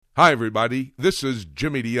Hi, everybody. This is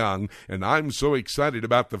Jimmy DeYoung, and I'm so excited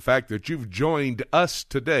about the fact that you've joined us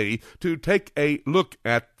today to take a look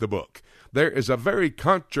at the book. There is a very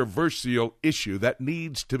controversial issue that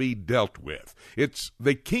needs to be dealt with. It's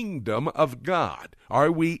the kingdom of God.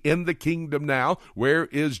 Are we in the kingdom now? Where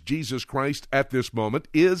is Jesus Christ at this moment?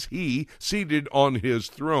 Is he seated on his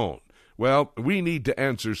throne? Well, we need to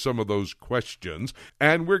answer some of those questions,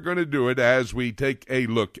 and we're going to do it as we take a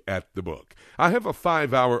look at the book. I have a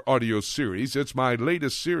 5-hour audio series. It's my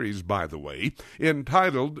latest series, by the way,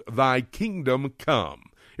 entitled Thy Kingdom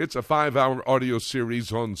Come. It's a 5-hour audio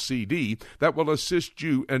series on CD that will assist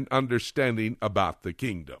you in understanding about the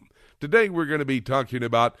kingdom. Today we're going to be talking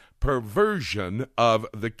about perversion of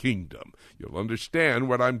the kingdom. You'll understand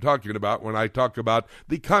what I'm talking about when I talk about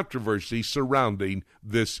the controversy surrounding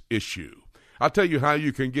this issue. I'll tell you how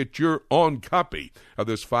you can get your own copy of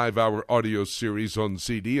this 5-hour audio series on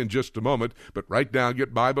CD in just a moment, but right now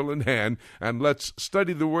get Bible in hand and let's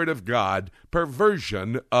study the Word of God,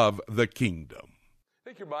 perversion of the kingdom.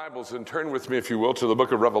 Take your Bibles and turn with me, if you will, to the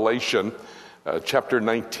book of Revelation, chapter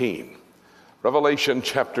 19. Revelation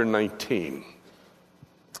chapter 19.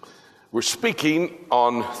 We're speaking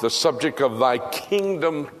on the subject of Thy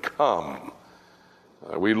Kingdom Come.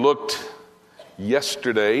 We looked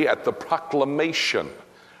yesterday at the proclamation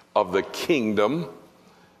of the kingdom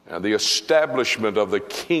and the establishment of the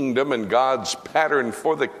kingdom and God's pattern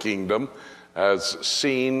for the kingdom as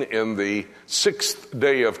seen in the 6th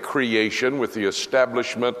day of creation with the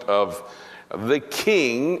establishment of the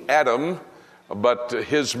king, Adam, but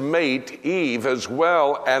his mate, Eve, as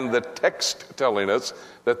well, and the text telling us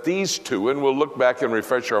that these two, and we'll look back and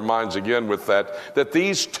refresh our minds again with that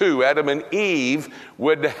these two, Adam and Eve,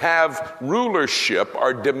 would have rulership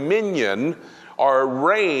or dominion or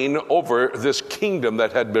reign over this kingdom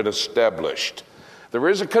that had been established. There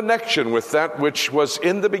is a connection with that which was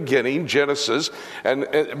in the beginning, Genesis,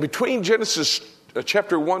 and between Genesis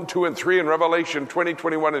chapter 1, 2, and 3 in Revelation 20,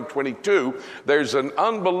 21, and 22, there's an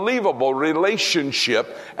unbelievable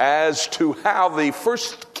relationship as to how the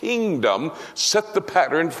first kingdom set the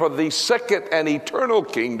pattern for the second and eternal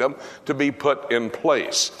kingdom to be put in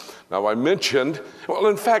place. Now, I mentioned, well,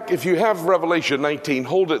 in fact, if you have Revelation 19,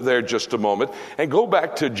 hold it there just a moment and go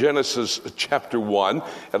back to Genesis chapter 1,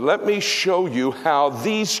 and let me show you how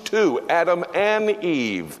these two, Adam and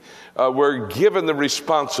Eve, were given the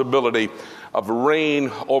responsibility of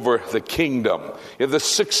reign over the kingdom. In the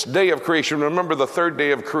 6th day of creation, remember the 3rd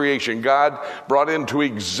day of creation, God brought into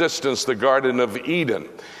existence the Garden of Eden.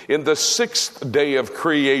 In the 6th day of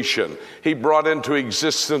creation, he brought into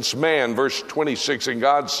existence man, verse 26, and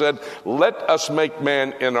God said, let us make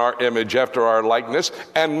man in our image after our likeness,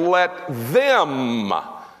 and let them,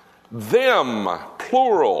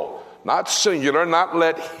 plural, not singular, not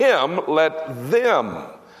let him, let them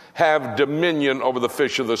have dominion over the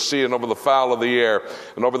fish of the sea and over the fowl of the air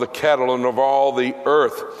and over the cattle and over all the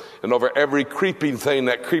earth and over every creeping thing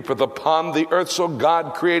that creepeth upon the earth. So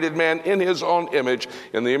God created man in his own image.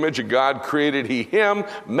 In the image of God created he him.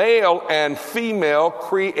 Male and female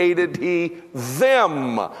created he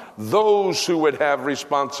them. Those who would have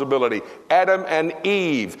responsibility. Adam and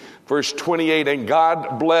Eve. Verse 28, and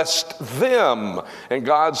God blessed them, and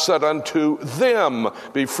God said unto them,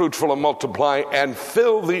 be fruitful and multiply, and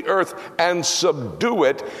fill the earth, and subdue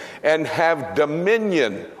it, and have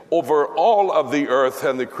dominion over all of the earth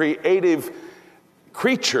and the created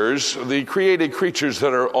creatures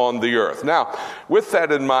that are on the earth. Now, with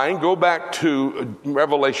that in mind, go back to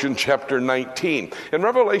Revelation chapter 19. In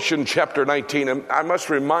Revelation chapter 19, and I must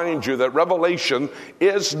remind you that Revelation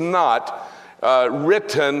is not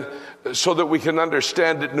written so that we can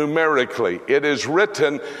understand it numerically. It is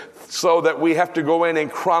written so that we have to go in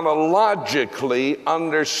and chronologically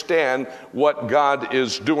understand what God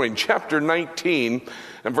is doing. Chapter 19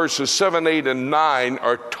 and verses 7, 8, and 9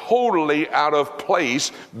 are totally out of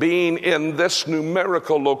place being in this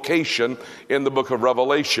numerical location in the book of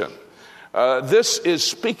Revelation. This is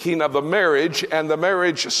speaking of the marriage and the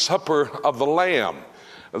marriage supper of the Lamb.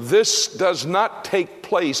 This does not take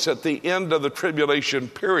place at the end of the tribulation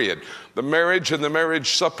period. The marriage and the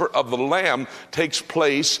marriage supper of the Lamb takes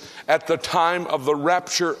place at the time of the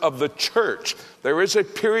rapture of the church. There is a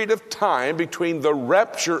period of time between the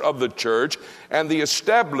rapture of the church and the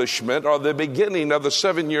establishment or the beginning of the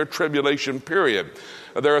 7-year tribulation period.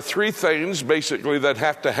 There are 3 things basically that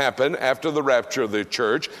have to happen after the rapture of the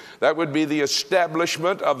church. That would be the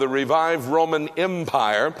establishment of the revived Roman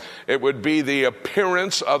Empire. It would be the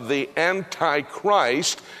appearance of the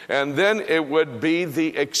Antichrist. And then it would be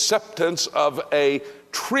the acceptance of a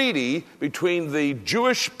treaty between the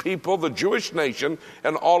Jewish people, the Jewish nation,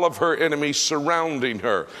 and all of her enemies surrounding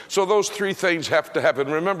her. So those three things have to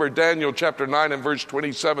happen. Remember, Daniel chapter 9 and verse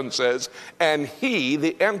 27 says, and he,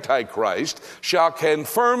 the Antichrist, shall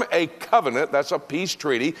confirm a covenant, that's a peace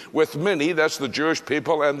treaty, with many, that's the Jewish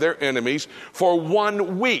people and their enemies, for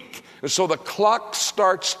 1 week. And so the clock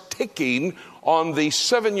starts ticking on the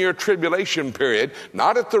 7-year tribulation period,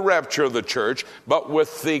 not at the rapture of the church, but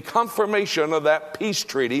with the confirmation of that peace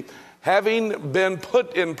treaty having been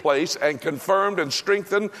put in place and confirmed and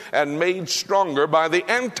strengthened and made stronger by the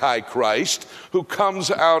Antichrist who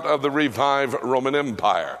comes out of the revived Roman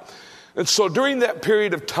Empire. And so during that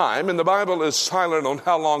period of time, and the Bible is silent on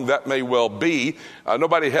how long that may well be,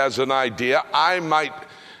 nobody has an idea. I might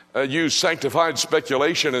use sanctified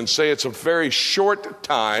speculation and say it's a very short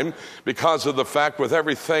time because of the fact with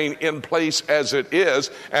everything in place as it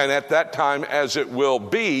is and at that time as it will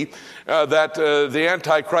be, that the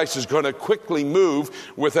Antichrist is going to quickly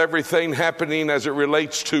move with everything happening as it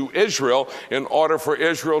relates to Israel in order for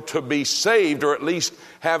Israel to be saved, or at least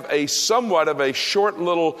have a somewhat of a short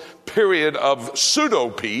little period of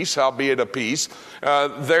pseudo-peace, albeit a peace.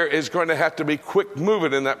 There is going to have to be quick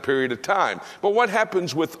movement in that period of time. But what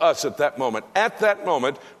happens with us at that moment? At that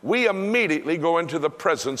moment, we immediately go into the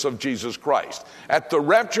presence of Jesus Christ. At the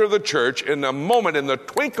rapture of the church, in a moment, in the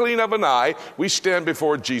twinkling of an eye, we stand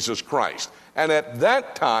before Jesus Christ. And at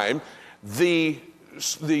that time, the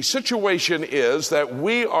situation is that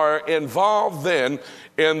we are involved then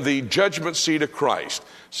in the judgment seat of Christ.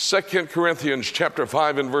 2 Corinthians chapter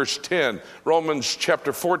 5 and verse 10, Romans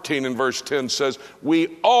chapter 14 and verse 10 says,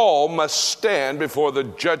 we all must stand before the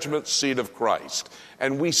judgment seat of Christ.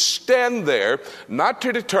 And we stand there not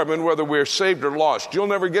to determine whether we're saved or lost. You'll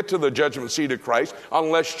never get to the judgment seat of Christ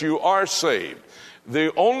unless you are saved.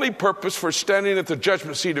 The only purpose for standing at the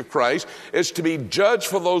judgment seat of Christ is to be judged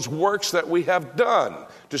for those works that we have done,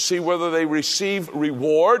 to see whether they receive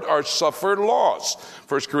reward or suffer loss.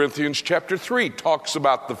 1 Corinthians chapter 3 talks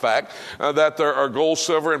about the fact that there are gold,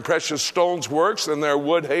 silver, and precious stones works, and there are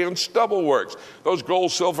wood, hay, and stubble works. Those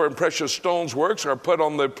gold, silver, and precious stones works are put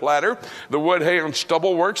on the platter. The wood, hay, and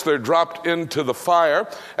stubble works, they're dropped into the fire.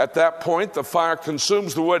 At that point, the fire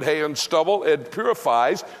consumes the wood, hay, and stubble. It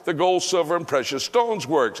purifies the gold, silver, and precious stones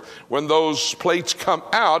works. When those plates come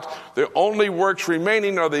out, the only works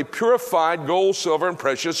remaining are the purified gold, silver, and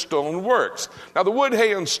precious stone works. Now, the wood,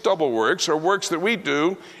 hay, and stubble works are works that we do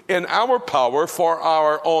in our power for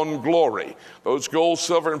our own glory. Those gold,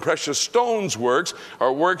 silver, and precious stones works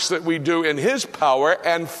are works that we do in His power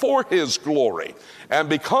and for His glory. And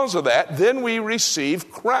because of that, then we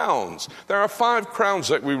receive crowns. There are 5 crowns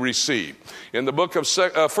that we receive. In the book of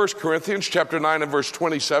 1 Corinthians chapter 9 and verse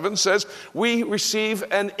 27 says, we receive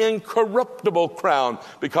an incorruptible crown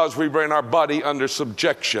because we bring our body under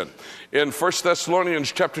subjection. In 1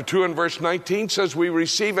 Thessalonians chapter 2 and verse 19 says we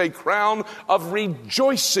receive a crown of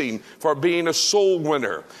rejoicing for being a soul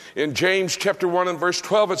winner. In James chapter 1 and verse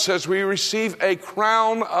 12 it says we receive a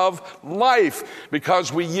crown of life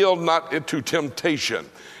because we yield not into temptation.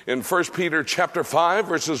 In 1 Peter chapter 5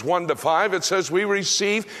 verses 1 to 5 it says we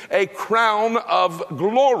receive a crown of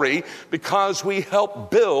glory because we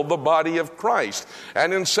help build the body of Christ.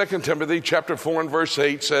 And in 2 Timothy chapter 4 and verse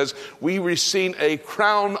 8 says we receive a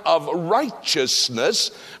crown of righteousness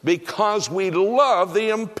because we love the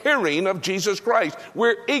appearing of Jesus Christ.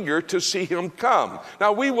 We're eager to see Him come.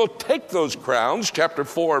 Now we will take those crowns, chapter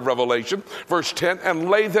 4 of Revelation, verse 10, and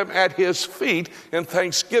lay them at His feet in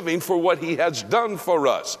thanksgiving for what He has done for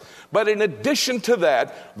us. But in addition to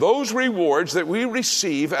that, those rewards that we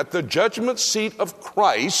receive at the judgment seat of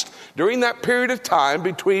Christ during that period of time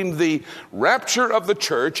between the rapture of the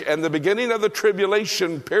church and the beginning of the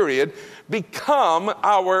tribulation period become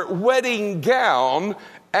our wedding gown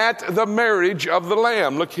at the marriage of the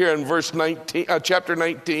Lamb. Look here in verse 19, chapter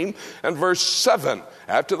 19 and verse 7.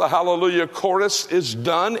 After the hallelujah chorus is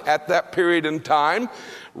done at that period in time,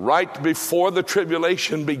 right before the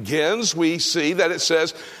tribulation begins, we see that it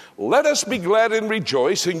says, let us be glad and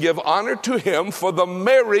rejoice and give honor to Him, for the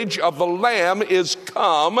marriage of the Lamb is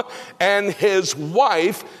come, and His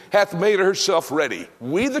wife hath made herself ready.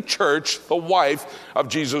 We, the church, the wife of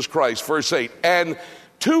Jesus Christ. Verse 8, and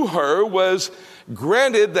to her was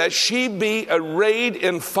granted that she be arrayed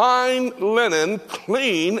in fine linen,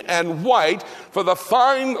 clean and white, for the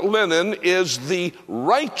fine linen is the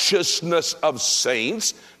righteousness of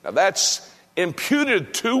saints. Now that's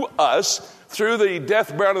imputed to us through the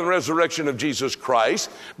death, burial, and resurrection of Jesus Christ,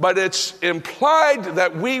 but it's implied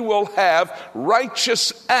that we will have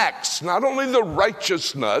righteous acts, not only the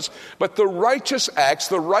righteousness, but the righteous acts,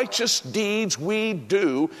 the righteous deeds we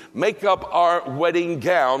do make up our wedding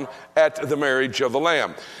gown at the marriage of the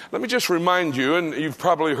Lamb. Let me just remind you, and you've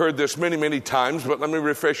probably heard this many, many times, but let me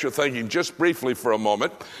refresh your thinking just briefly for a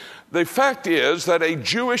moment. The fact is that a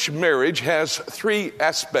Jewish marriage has three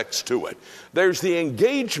aspects to it. There's the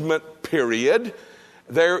engagement period,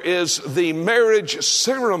 there is the marriage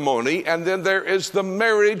ceremony, and then there is the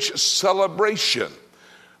marriage celebration.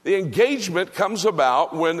 The engagement comes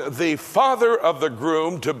about when the father of the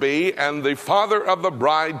groom-to-be and the father of the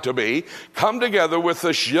bride-to-be come together with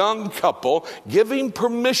this young couple, giving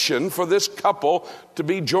permission for this couple to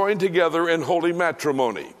be joined together in holy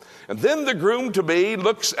matrimony. And then the groom-to-be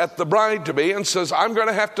looks at the bride-to-be and says, I'm going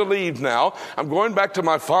to have to leave now. I'm going back to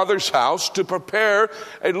my father's house to prepare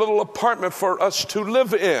a little apartment for us to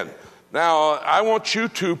live in. Now, I want you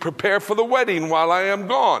to prepare for the wedding while I am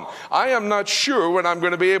gone. I am not sure when I'm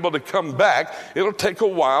going to be able to come back. It'll take a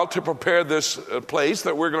while to prepare this place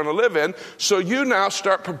that we're going to live in. So you now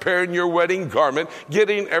start preparing your wedding garment,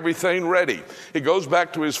 getting everything ready. He goes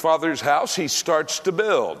back to his father's house. He starts to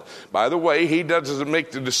build. By the way, he doesn't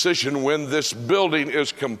make the decision when this building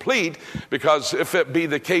is complete, because if it be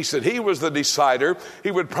the case that he was the decider,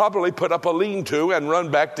 he would probably put up a lean-to and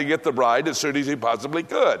run back to get the bride as soon as he possibly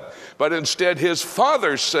could. But instead, his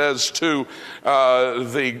father says to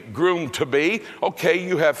the groom-to-be, okay,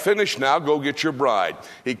 you have finished now, go get your bride.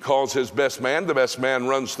 He calls his best man. The best man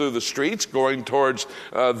runs through the streets going towards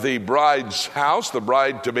the bride's house, the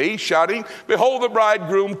bride-to-be, shouting, behold, the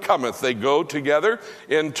bridegroom cometh. They go together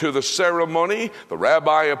into the ceremony. The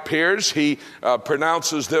rabbi appears. He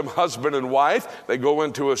pronounces them husband and wife. They go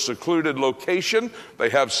into a secluded location. They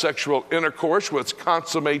have sexual intercourse, which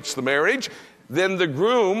consummates the marriage. Then the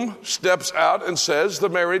groom steps out and says the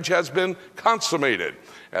marriage has been consummated.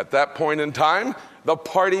 At that point in time, the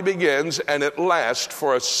party begins, and it lasts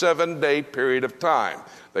for a 7-day period of time.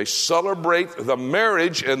 They celebrate the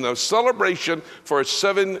marriage and the celebration for a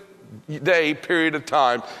 7-day period of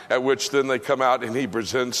time, at which then they come out and he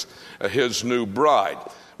presents his new bride.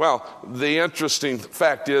 Well, the interesting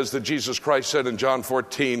fact is that Jesus Christ said in John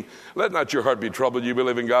 14, let not your heart be troubled. You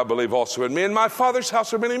believe in God, believe also in me. In my Father's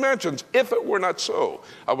house are many mansions. If it were not so,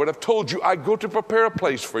 I would have told you, I go to prepare a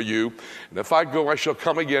place for you. And if I go, I shall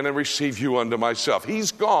come again and receive you unto myself.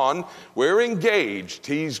 He's gone. We're engaged.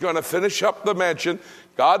 He's going to finish up the mansion.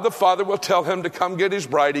 God the Father will tell him to come get his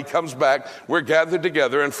bride. He comes back. We're gathered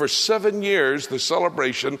together. And for 7 years, the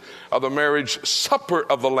celebration of the marriage supper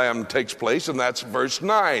of the Lamb takes place. And that's verse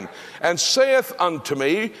 9. And saith unto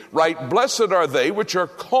me, right blessed are they which are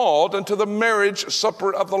called unto the marriage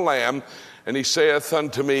supper of the Lamb. And he saith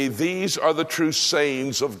unto me, these are the true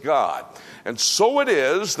sayings of God. And so it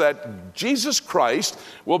is that Jesus Christ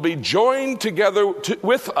will be joined together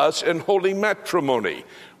with us in holy matrimony.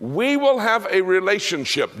 We will have a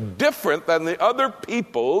relationship different than the other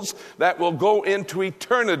peoples that will go into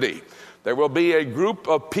eternity. There will be a group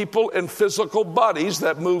of people in physical bodies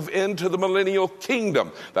that move into the millennial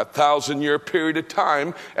kingdom, that 1,000-year period of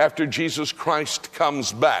time after Jesus Christ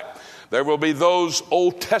comes back. There will be those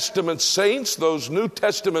Old Testament saints, those New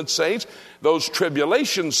Testament saints, those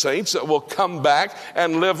tribulation saints that will come back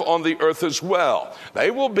and live on the earth as well.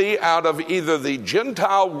 They will be out of either the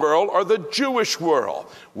Gentile world or the Jewish world.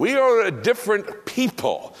 We are a different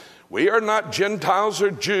people. We are not Gentiles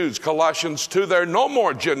or Jews. Colossians 2, there are no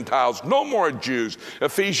more Gentiles, no more Jews.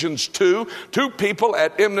 Ephesians 2, two people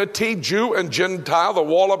at enmity, Jew and Gentile, the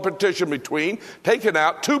wall of partition between, taken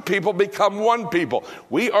out, two people become one people.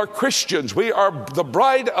 We are Christians. We are the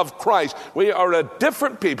bride of Christ. We are a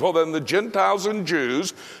different people than the Gentiles and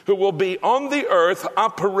Jews who will be on the earth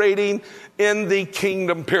operating in the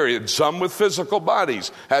kingdom period, some with physical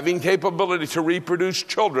bodies, having capability to reproduce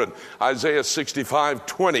children. Isaiah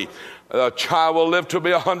 65:20. A child will live to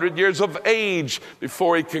be 100 years of age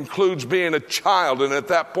before he concludes being a child, and at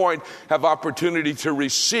that point have opportunity to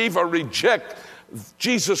receive or reject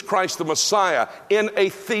Jesus Christ the Messiah in a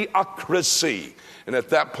theocracy. And at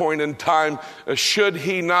that point in time, should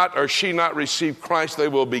he not or she not receive Christ, they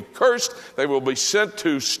will be cursed. They will be sent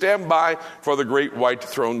to stand by for the great white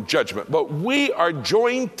throne judgment. But we are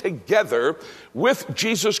joined together with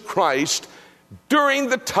Jesus Christ during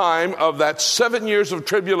the time of that 7 years of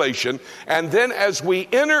tribulation. And then as we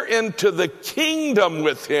enter into the kingdom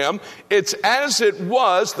with him, it's as it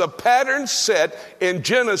was, the pattern set in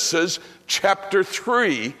Genesis chapter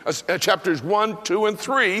 3, chapters 1, 2, and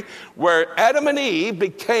 3, where Adam and Eve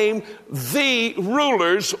became the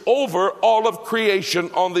rulers over all of creation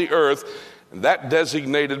on the earth. and that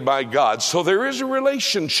designated by God. So there is a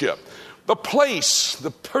relationship. The place,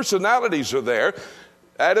 the personalities are there.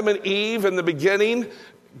 Adam and Eve in the beginning,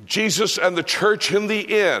 Jesus and the church in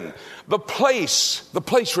the end. The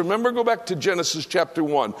place, remember, go back to Genesis chapter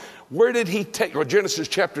 1. Where did he take, or Genesis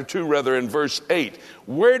chapter 2 rather, in verse 8.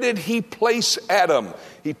 Where did he place Adam?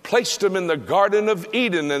 He placed him in the Garden of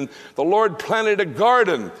Eden, and the Lord planted a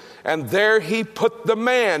garden. And there he put the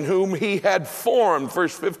man whom he had formed,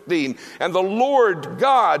 verse 15. And the Lord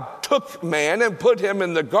God took man and put him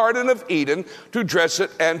in the Garden of Eden to dress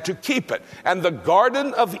it and to keep it. And the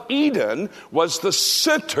Garden of Eden was the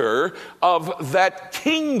center of that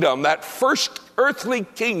kingdom, that first earthly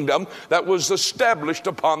kingdom that was established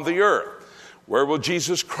upon the earth. Where will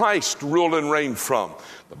Jesus Christ rule and reign from?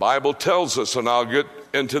 The Bible tells us, and I'll get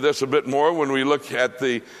into this a bit more when we look at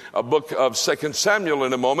the book of 2 Samuel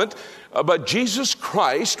in a moment, but Jesus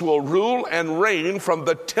Christ will rule and reign from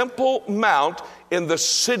the Temple Mount in the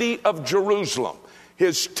city of Jerusalem.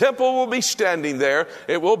 His temple will be standing there.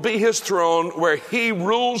 It will be his throne where he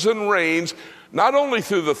rules and reigns, not only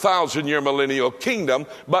through the 1,000-year millennial kingdom,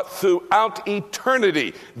 but throughout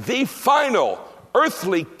eternity. The final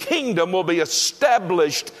earthly kingdom will be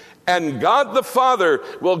established, and God the Father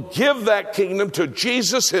will give that kingdom to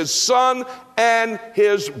Jesus, his Son, and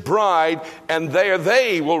his bride, and there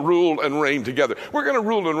they will rule and reign together. We're going to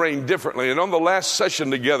rule and reign differently, and on the last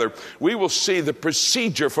session together, we will see the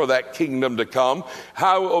procedure for that kingdom to come,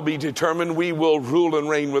 how it will be determined. We will rule and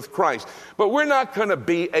reign with Christ. But we're not going to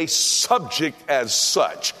be a subject as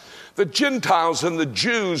such. The Gentiles and the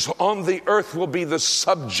Jews on the earth will be the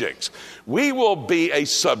subjects. We will be a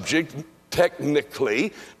subject,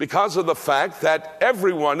 technically, because of the fact that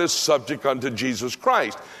everyone is subject unto Jesus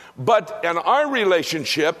Christ. But in our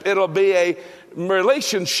relationship, it'll be a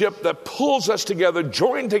relationship that pulls us together,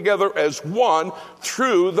 joined together as one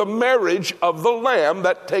through the marriage of the Lamb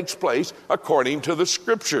that takes place according to the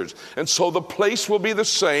Scriptures. And so the place will be the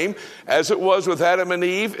same as it was with Adam and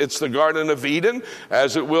Eve. It's the Garden of Eden.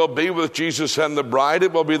 As it will be with Jesus and the bride,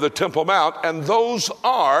 it will be the Temple Mount. And those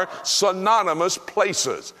are synonymous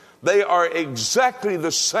places. They are exactly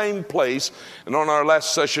the same place. And on our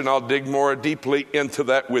last session, I'll dig more deeply into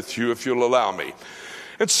that with you if you'll allow me.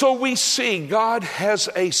 And so we see God has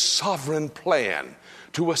a sovereign plan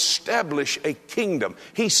to establish a kingdom.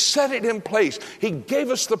 He set it in place. He gave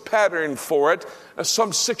us the pattern for it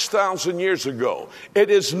some 6,000 years ago. It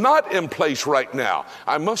is not in place right now.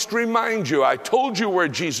 I must remind you, I told you where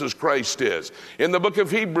Jesus Christ is. In the book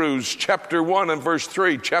of Hebrews, chapter 1 and verse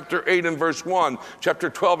 3, chapter 8 and verse 1, chapter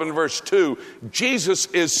 12 and verse 2, Jesus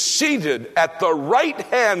is seated at the right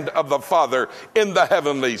hand of the Father in the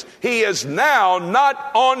heavenlies. He is now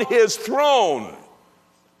not on his throne.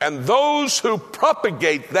 And those who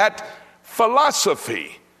propagate that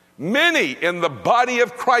philosophy, many in the body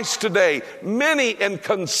of Christ today, many in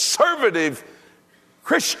conservative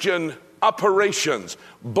Christian operations,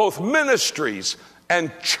 both ministries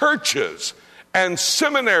and churches and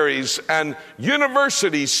seminaries and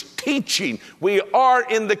universities teaching, we are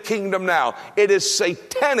in the kingdom now. It is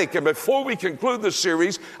satanic. And before we conclude the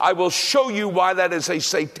series, I will show you why that is a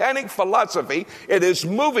satanic philosophy. It is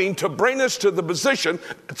moving to bring us to the position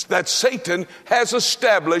that Satan has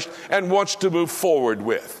established and wants to move forward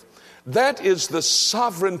with. That is the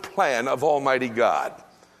sovereign plan of Almighty God.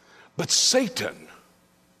 But Satan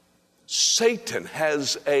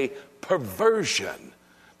has a perversion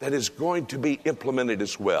that is going to be implemented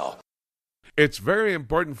as well. It's very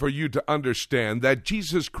important for you to understand that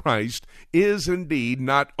Jesus Christ is indeed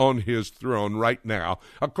not on his throne right now,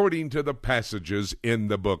 according to the passages in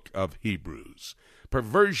the book of Hebrews.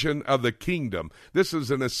 Perversion of the kingdom. This is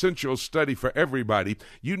an essential study for everybody.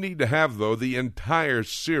 You need to have, though, the entire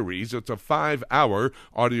series. It's a 5-hour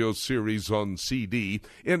audio series on CD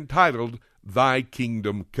entitled Thy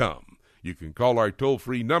Kingdom Come. You can call our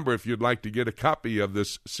toll-free number if you'd like to get a copy of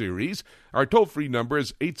this series. Our toll-free number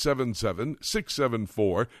is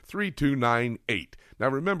 877-674-3298. Now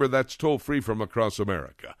remember, that's toll-free from across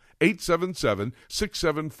America.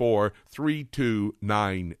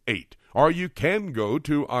 877-674-3298. Or you can go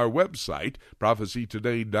to our website,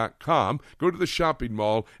 prophecytoday.com, go to the shopping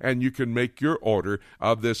mall, and you can make your order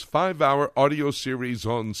of this 5-hour audio series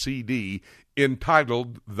on CD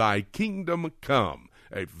entitled Thy Kingdom Come.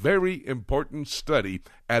 A very important study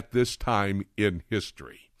at this time in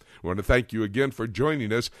history. I want to thank you again for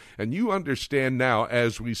joining us, and you understand now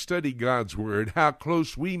as we study God's Word how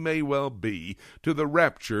close we may well be to the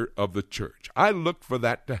rapture of the church. I look for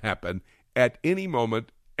that to happen at any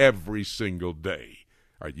moment, every single day.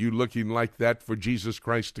 Are you looking like that for Jesus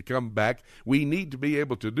Christ to come back? We need to be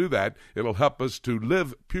able to do that. It'll help us to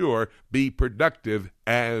live pure, be productive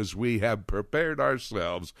as we have prepared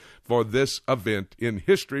ourselves for this event in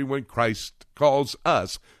history when Christ calls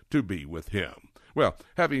us to be with him. Well,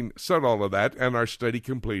 having said all of that and our study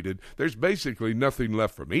completed, there's basically nothing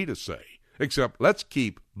left for me to say, except let's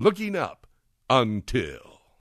keep looking up until